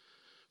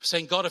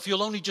saying, God, if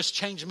you'll only just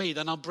change me,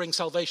 then I'll bring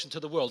salvation to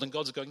the world. And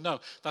God's going, no,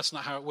 that's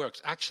not how it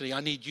works. Actually,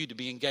 I need you to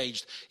be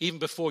engaged even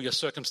before your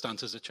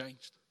circumstances are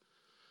changed.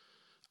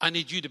 I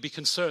need you to be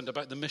concerned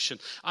about the mission.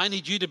 I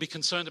need you to be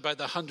concerned about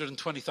the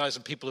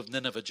 120,000 people of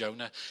Nineveh,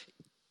 Jonah.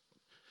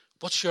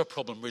 What's your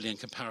problem really in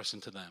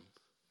comparison to them?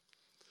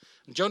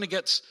 And Jonah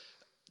gets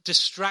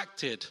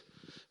distracted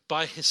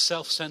by his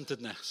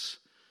self-centeredness.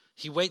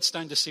 He waits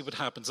down to see what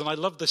happens. And I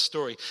love this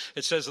story.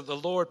 It says that the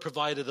Lord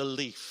provided a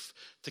leaf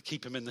to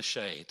keep him in the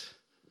shade.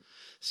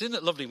 Isn't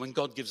it lovely when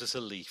God gives us a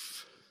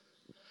leaf?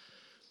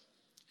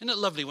 Isn't it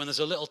lovely when there's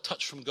a little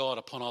touch from God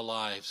upon our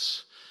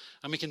lives?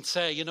 And we can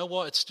say, you know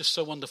what, it's just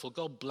so wonderful.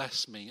 God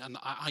bless me. And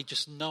I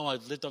just know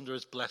I've lived under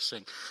his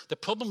blessing. The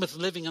problem with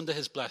living under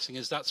his blessing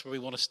is that's where we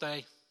want to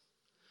stay.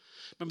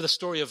 Remember the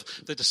story of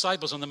the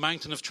disciples on the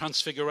mountain of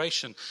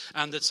transfiguration.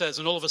 And it says,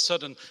 and all of a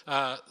sudden,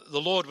 the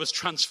Lord was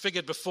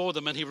transfigured before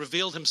them, and he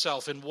revealed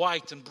himself in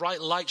white, and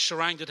bright light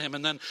surrounded him.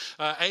 And then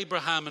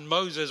Abraham and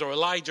Moses or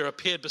Elijah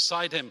appeared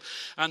beside him.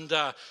 And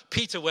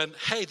Peter went,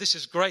 hey, this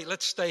is great.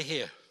 Let's stay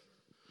here.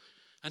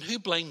 And who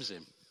blames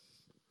him?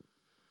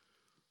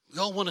 We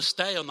all want to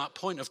stay on that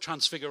point of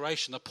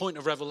transfiguration, a point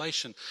of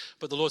revelation.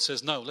 But the Lord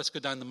says, no, let's go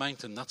down the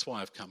mountain. That's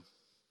why I've come.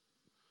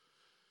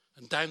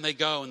 And down they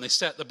go, and they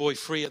set the boy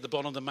free at the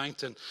bottom of the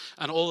mountain,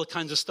 and all the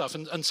kinds of stuff.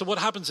 And so what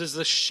happens is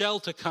the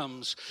shelter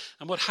comes,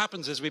 and what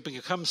happens is we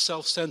become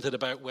self-centered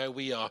about where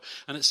we are.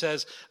 And it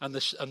says, and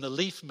the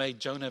leaf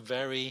made Jonah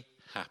very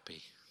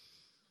happy.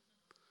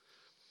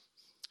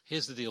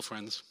 Here's the deal,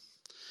 friends.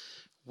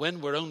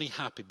 When we're only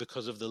happy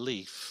because of the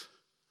leaf,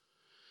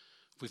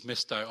 we've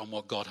missed out on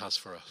what God has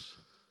for us.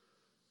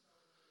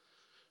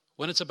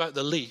 When it's about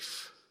the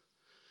leaf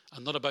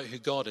and not about who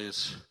God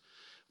is,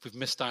 we've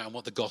missed out on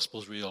what the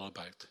gospel's really all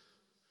about.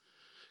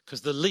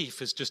 Because the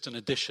leaf is just an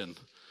addition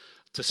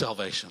to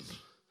salvation.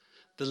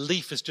 The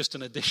leaf is just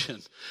an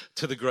addition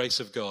to the grace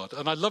of God.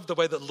 And I love the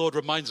way that the Lord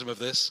reminds him of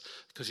this,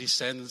 because he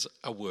sends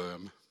a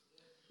worm.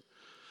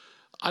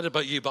 I don't know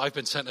about you, but I've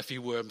been sent a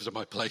few worms in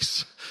my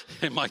place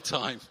in my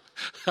time.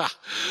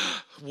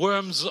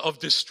 Worms of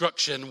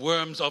destruction,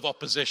 worms of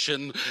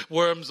opposition,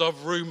 worms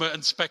of rumor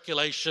and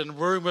speculation.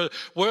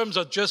 Worms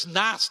are just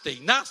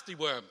nasty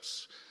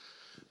worms.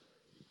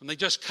 And they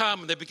just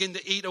come and they begin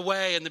to eat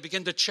away and they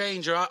begin to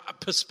change your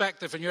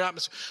perspective and your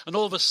atmosphere. And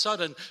all of a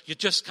sudden, you're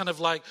just kind of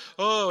like,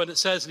 oh, and it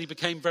says, and he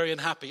became very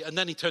unhappy. And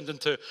then he turned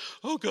into,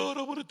 oh God,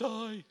 I want to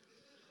die.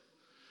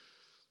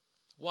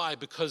 Why?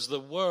 Because the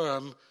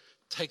worm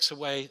takes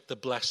away the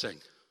blessing.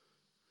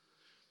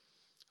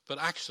 But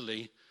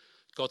actually,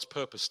 God's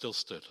purpose still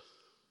stood.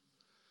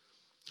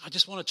 I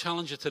just want to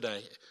challenge you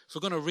today. If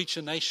we're going to reach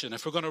a nation,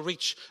 if we're going to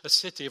reach a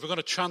city, if we're going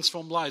to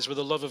transform lives with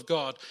the love of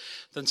God,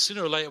 then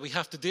sooner or later we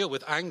have to deal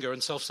with anger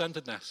and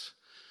self-centeredness,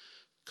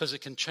 because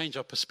it can change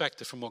our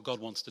perspective from what God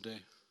wants to do.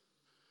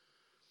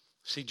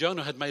 See,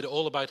 Jonah had made it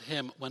all about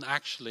him when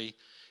actually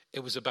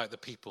it was about the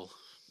people.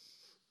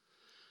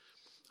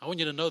 I want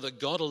you to know that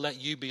God will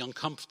let you be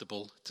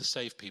uncomfortable to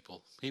save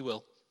people. He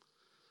will.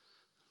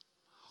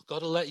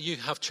 God will let you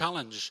have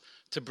challenge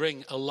to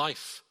bring a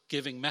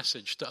life-giving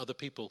message to other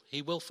people.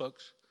 He will,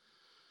 folks.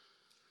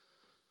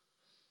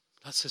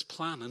 That's his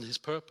plan and his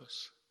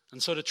purpose.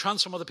 And so to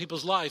transform other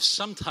people's lives,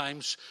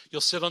 sometimes you'll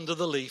sit under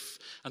the leaf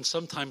and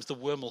sometimes the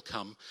worm will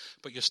come,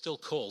 but you're still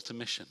called to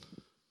mission.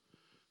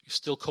 You're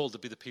still called to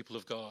be the people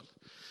of God.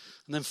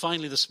 And then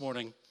finally this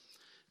morning,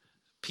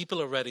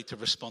 people are ready to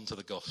respond to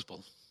the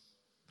gospel.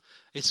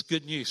 It's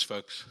good news,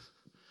 folks.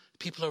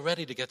 People are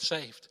ready to get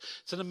saved.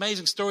 It's an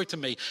amazing story to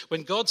me.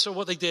 When God saw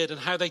what they did and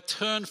how they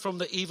turned from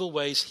the evil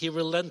ways, he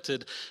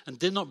relented and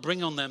did not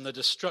bring on them the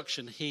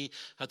destruction he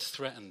had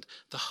threatened.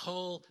 The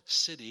whole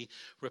city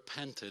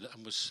repented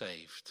and was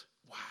saved.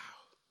 Wow.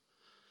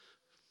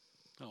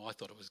 Oh, I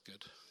thought it was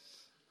good.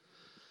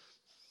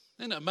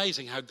 Isn't it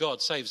amazing how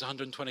God saves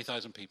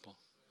 120,000 people?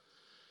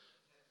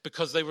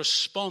 Because they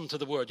respond to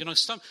the word.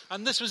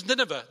 And this was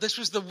Nineveh. This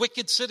was the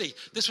wicked city.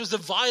 This was the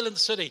violent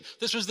city.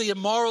 This was the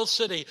immoral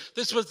city.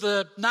 This was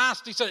the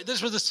nasty city.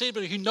 This was the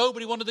city who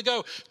nobody wanted to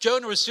go.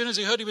 Jonah, as soon as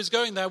he heard he was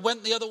going there,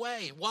 went the other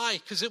way. Why?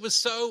 Because it was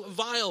so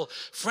vile.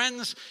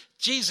 Friends,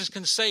 Jesus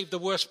can save the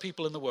worst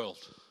people in the world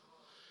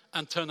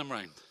and turn them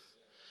around.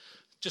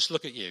 Just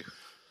look at you.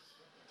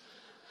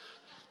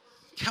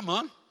 Come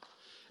on.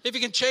 If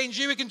he can change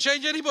you, he can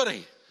change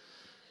anybody.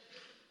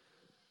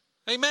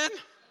 Amen?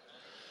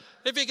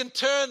 If he can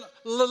turn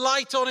the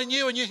light on in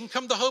you and you can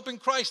come to hope in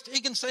Christ,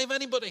 he can save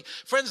anybody.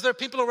 Friends, there are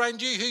people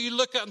around you who you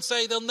look at and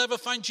say they'll never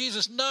find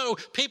Jesus. No,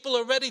 people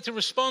are ready to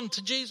respond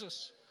to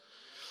Jesus.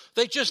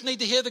 They just need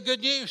to hear the good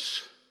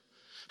news.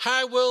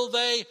 How will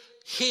they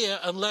hear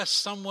unless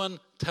someone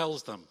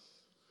tells them?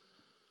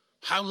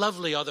 How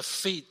lovely are the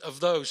feet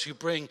of those who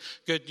bring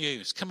good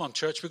news. Come on,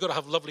 church, we've got to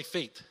have lovely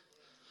feet. Do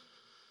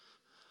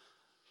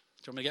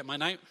you want me to get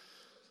mine out?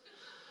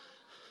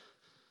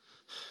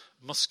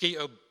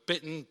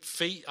 Mosquito-bitten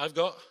feet I've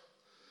got.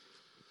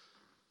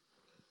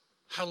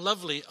 How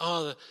lovely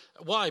are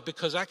why?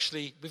 Because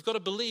actually we've got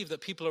to believe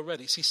that people are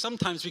ready. See,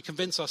 sometimes we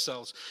convince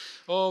ourselves,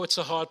 oh, it's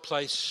a hard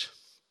place.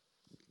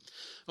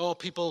 Oh,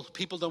 people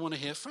don't want to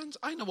hear. Friends,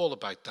 I know all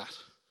about that.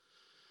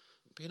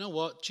 But you know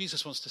what?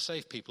 Jesus wants to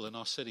save people in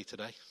our city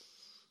today.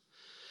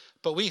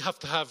 But we have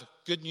to have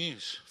good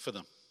news for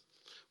them.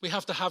 We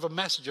have to have a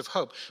message of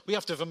hope. We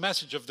have to have a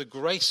message of the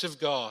grace of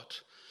God.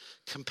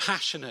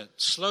 Compassionate,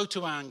 slow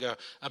to anger,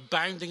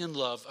 abounding in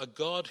love, a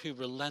God who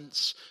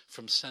relents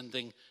from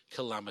sending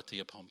calamity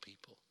upon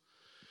people.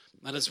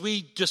 And as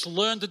we just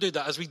learn to do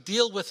that, as we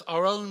deal with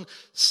our own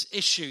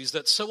issues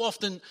that so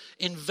often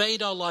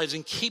invade our lives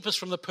and keep us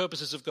from the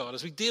purposes of God,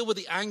 as we deal with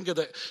the anger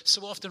that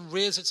so often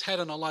rears its head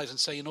in our lives and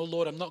say,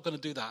 Lord, I'm not going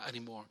to do that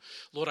anymore.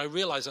 Lord, I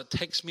realize that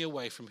takes me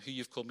away from who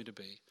you've called me to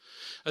be.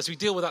 As we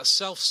deal with that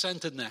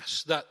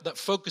self-centeredness that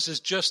focuses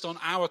just on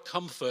our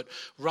comfort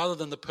rather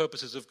than the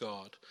purposes of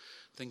God,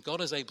 then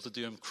God is able to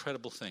do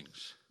incredible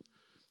things.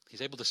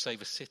 He's able to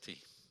save a city.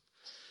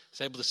 He's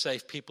able to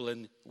save people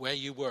in where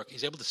you work.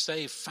 He's able to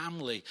save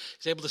family.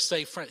 He's able to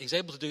save friends. He's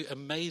able to do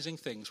amazing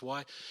things.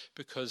 Why?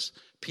 Because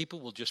people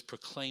will just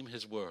proclaim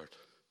his word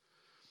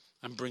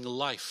and bring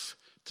life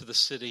to the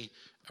city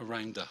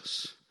around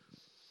us.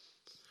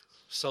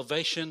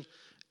 Salvation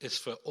is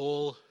for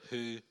all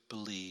who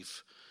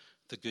believe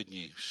the good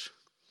news.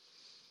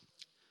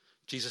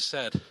 Jesus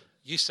said,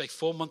 you say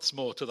 4 months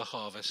more to the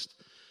harvest,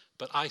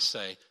 but I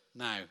say,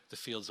 now the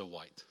fields are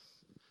white.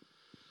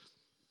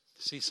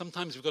 See,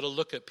 sometimes we've got to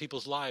look at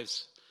people's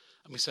lives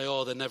and we say,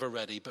 oh, they're never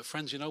ready. But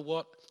friends, you know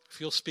what? If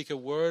you'll speak a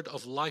word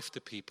of life to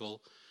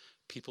people,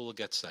 people will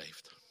get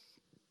saved.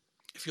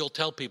 If you'll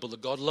tell people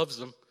that God loves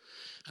them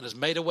and has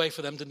made a way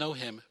for them to know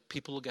him,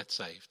 people will get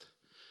saved.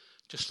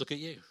 Just look at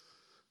you.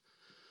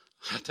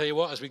 I tell you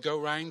what, as we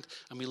go around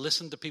and we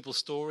listen to people's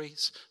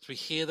stories, as we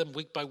hear them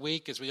week by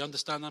week, as we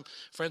understand them,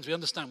 friends, we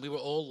understand we were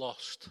all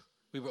lost.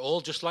 We were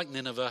all just like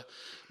Nineveh,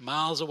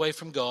 miles away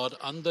from God,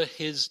 under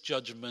his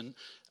judgment,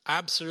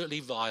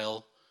 absolutely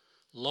vile,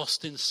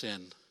 lost in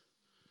sin.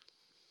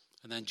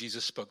 And then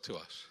Jesus spoke to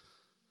us,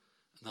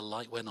 and the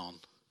light went on.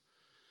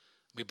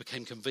 We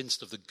became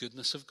convinced of the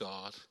goodness of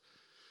God,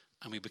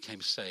 and we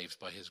became saved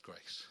by his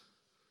grace.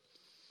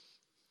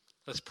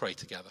 Let's pray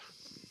together.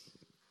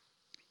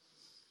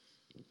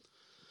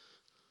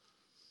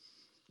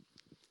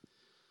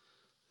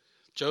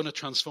 Jonah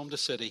transformed a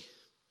city.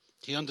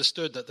 He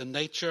understood that the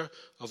nature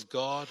of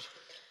God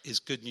is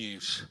good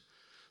news,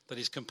 that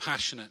he's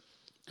compassionate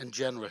and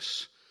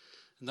generous,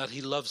 and that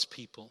he loves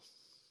people.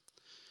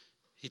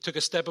 He took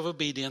a step of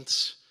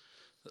obedience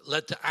that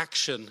led to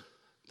action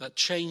that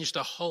changed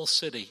a whole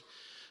city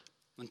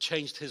and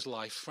changed his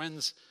life.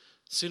 Friends,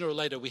 sooner or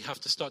later we have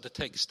to start to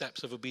take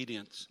steps of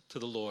obedience to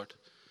the Lord.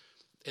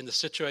 in the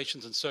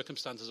situations and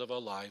circumstances of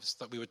our lives,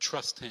 that we would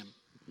trust him.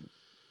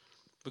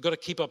 We've got to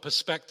keep our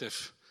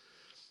perspective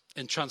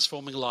in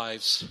transforming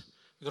lives.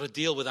 We've got to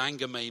deal with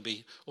anger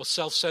maybe, or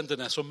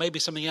self-centeredness, or maybe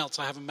something else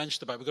I haven't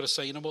mentioned about. We've got to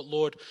say, you know what,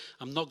 Lord,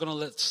 I'm not going to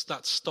let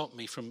that stop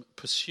me from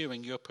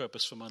pursuing your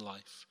purpose for my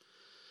life.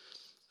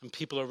 And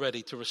people are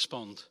ready to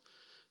respond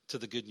to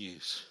the good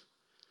news.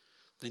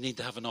 They need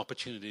to have an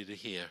opportunity to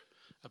hear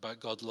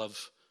about God's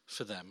love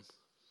for them.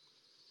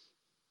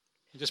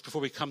 And just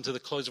before we come to the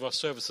close of our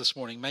service this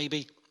morning,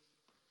 maybe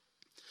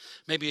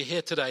you're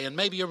here today and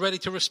maybe you're ready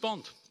to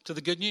respond to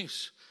the good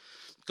news.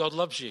 God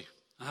loves you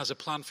and has a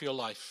plan for your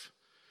life.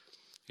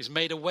 He's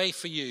made a way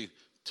for you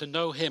to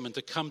know him and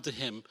to come to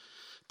him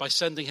by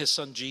sending his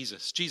son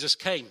Jesus. Jesus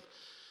came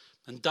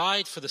and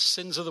died for the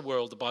sins of the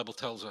world, the Bible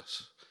tells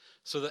us,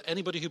 so that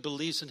anybody who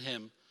believes in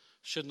him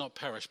should not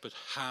perish but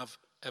have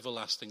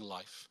everlasting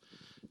life.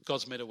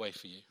 God's made a way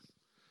for you.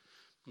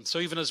 And so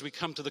even as we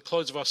come to the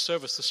close of our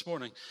service this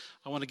morning,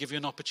 I want to give you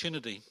an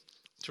opportunity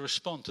to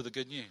respond to the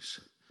good news.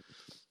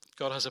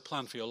 God has a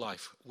plan for your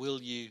life.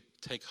 Will you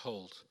take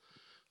hold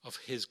of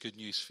his good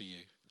news for you?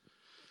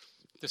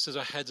 Just as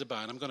our heads are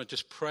bowed, I'm going to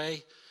just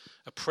pray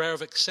a prayer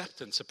of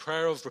acceptance, a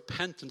prayer of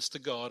repentance to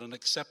God and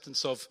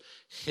acceptance of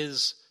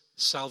his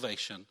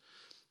salvation.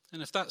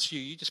 And if that's you,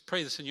 you just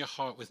pray this in your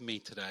heart with me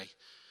today.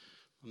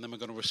 And then we're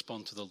going to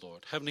respond to the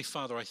Lord. Heavenly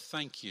Father, I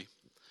thank you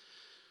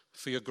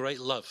for your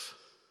great love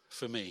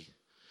for me.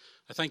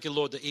 I thank you,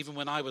 Lord, that even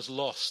when I was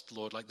lost,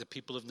 Lord, like the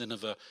people of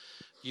Nineveh,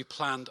 you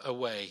planned a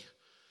way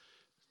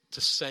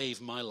to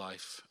save my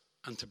life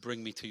and to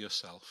bring me to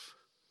yourself.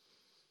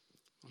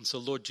 And so,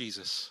 Lord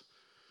Jesus,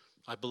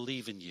 I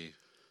believe in you.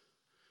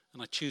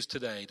 And I choose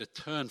today to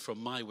turn from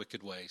my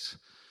wicked ways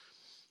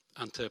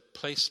and to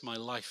place my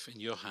life in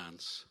your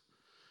hands,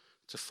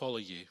 to follow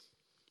you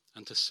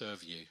and to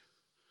serve you.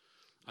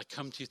 I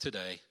come to you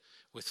today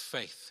with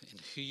faith in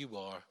who you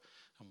are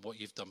and what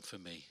you've done for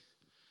me.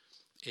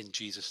 In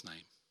Jesus'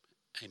 name,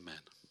 amen.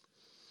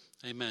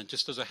 Amen.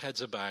 Just as our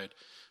heads are bowed,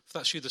 if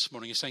that's you this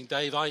morning, you're saying,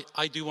 Dave,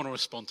 I do want to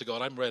respond to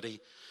God. I'm ready.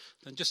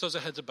 Then just as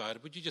our heads are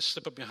bowed, would you just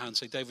slip up your hand and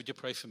say, Dave, would you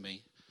pray for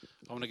me?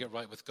 I want to get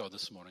right with God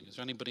this morning. Is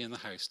there anybody in the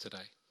house today?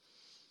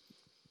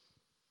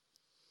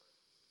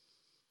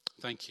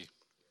 Thank you.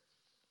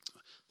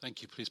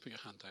 Thank you. Please put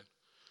your hand down.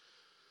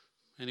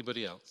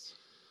 Anybody else?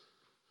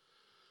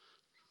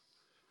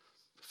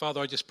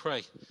 Father, I just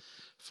pray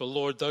for,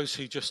 Lord, those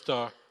who just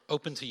are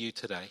open to you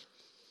today.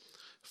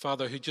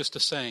 Father, who just are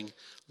saying,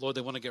 Lord,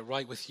 they want to get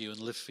right with you and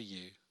live for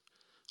you.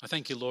 I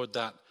thank you, Lord,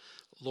 that,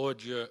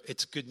 Lord,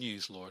 it's good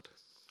news, Lord,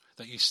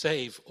 that you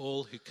save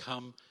all who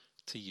come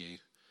to you.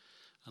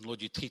 And,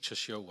 Lord, you teach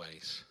us your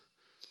ways.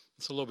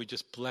 And so, Lord, we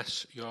just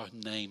bless your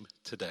name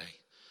today.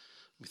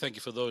 We thank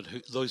you for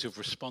those who have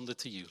responded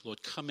to you.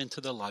 Lord, come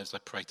into their lives, I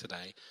pray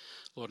today,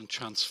 Lord, and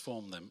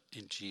transform them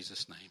in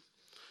Jesus' name.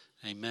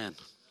 Amen.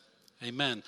 Amen.